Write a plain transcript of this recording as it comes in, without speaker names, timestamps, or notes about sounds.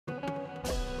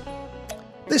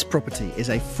This property is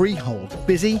a freehold,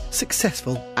 busy,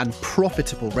 successful and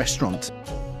profitable restaurant.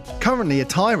 Currently a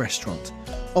Thai restaurant,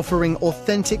 offering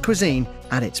authentic cuisine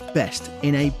at its best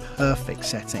in a perfect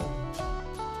setting.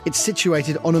 It's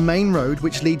situated on a main road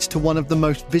which leads to one of the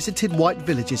most visited white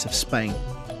villages of Spain.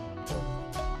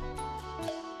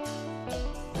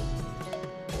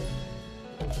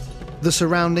 The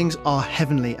surroundings are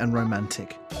heavenly and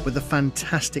romantic, with a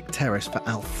fantastic terrace for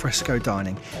al fresco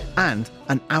dining and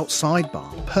an outside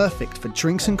bar perfect for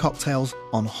drinks and cocktails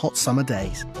on hot summer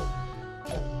days.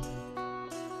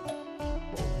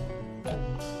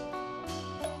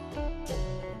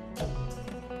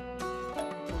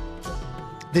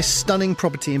 This stunning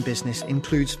property and business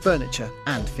includes furniture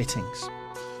and fittings.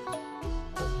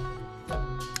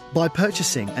 By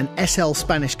purchasing an SL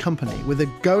Spanish company with a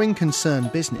going concern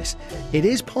business, it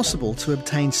is possible to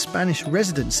obtain Spanish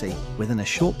residency within a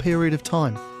short period of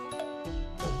time.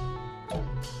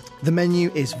 The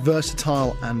menu is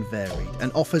versatile and varied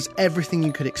and offers everything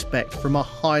you could expect from a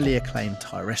highly acclaimed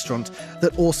Thai restaurant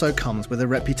that also comes with a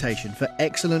reputation for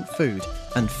excellent food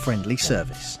and friendly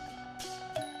service.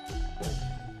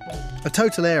 A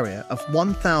total area of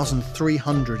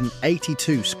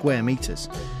 1,382 square metres,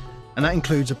 and that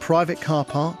includes a private car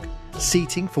park,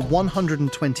 seating for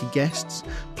 120 guests,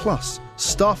 plus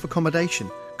staff accommodation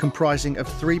comprising of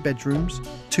 3 bedrooms,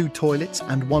 2 toilets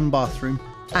and 1 bathroom,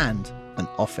 and an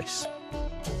office.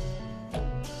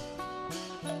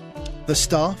 The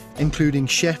staff, including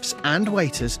chefs and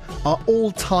waiters, are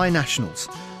all Thai nationals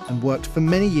and worked for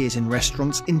many years in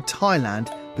restaurants in Thailand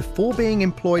before being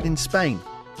employed in Spain.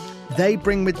 They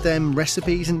bring with them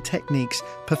recipes and techniques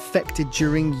perfected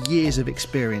during years of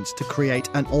experience to create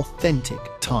an authentic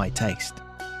Thai taste.